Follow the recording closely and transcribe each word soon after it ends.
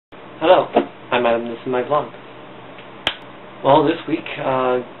Hello, I'm Adam, this is my vlog. Well, this week,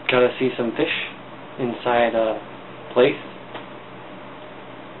 got to see some fish inside a place.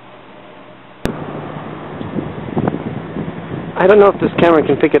 I don't know if this camera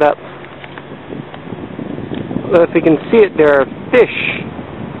can pick it up, but if you can see it, there are fish,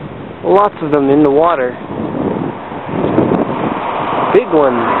 lots of them in the water, big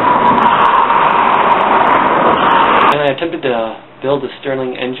ones. And I attempted to build a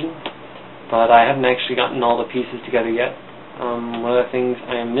Stirling engine, but I haven't actually gotten all the pieces together yet. One of the things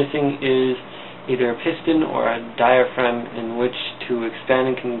I am missing is either a piston or a diaphragm in which to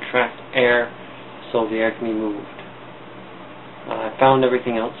expand and contract air so the air can be moved. I found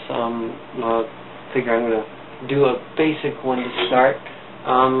everything else. I figure I'm going to do a basic one to start.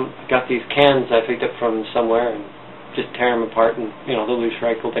 Got these cans I picked up from somewhere and just tear them apart, and they'll be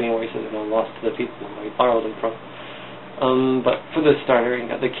recycled anyway, so they're not lost to the people I borrowed them from. But for the starter, you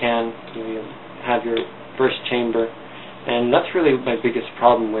got the can, you have your first chamber, and that's really my biggest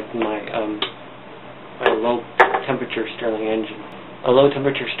problem with my low temperature Stirling engine. A low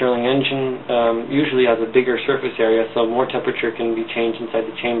temperature Stirling engine usually has a bigger surface area, so more temperature can be changed inside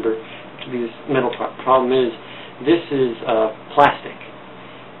the chamber. This metal problem is, this is plastic,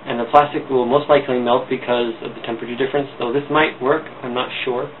 and the plastic will most likely melt because of the temperature difference, so this might work, I'm not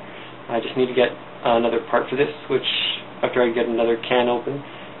sure. I just need to get another part for this, which after I get another can open,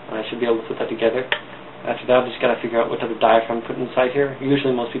 I should be able to put that together. After that, I've just got to figure out what type of diaphragm to put inside here. Usually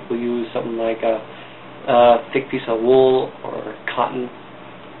most people use something like a thick piece of wool or cotton,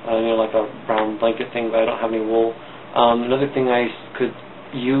 like a brown blanket thing, but I don't have any wool. Another thing I could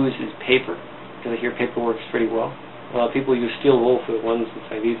use is paper, because I hear paper works pretty well. People use steel wool for the ones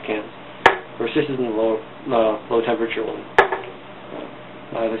inside these cans. Of course, this isn't a low temperature one.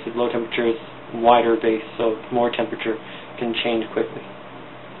 As I said, low temperature is wider base, so more temperature can change quickly.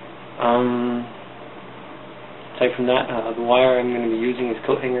 Aside from that, the wire I'm going to be using is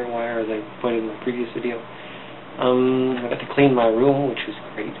coat hanger wire, as I pointed in the previous video. I got to clean my room, which was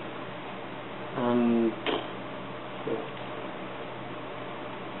great.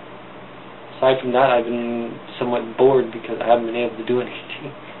 Aside from that, I've been somewhat bored because I haven't been able to do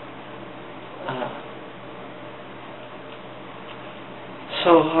anything.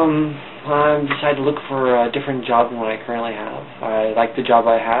 I've decided to look for a different job than what I currently have. I like the job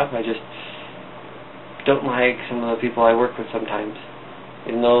I have, I just don't like some of the people I work with sometimes.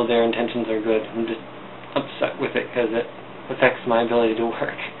 Even though their intentions are good, I'm just upset with it because it affects my ability to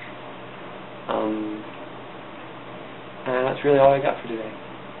work. And that's really all I got for today.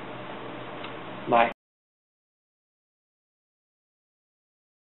 Bye.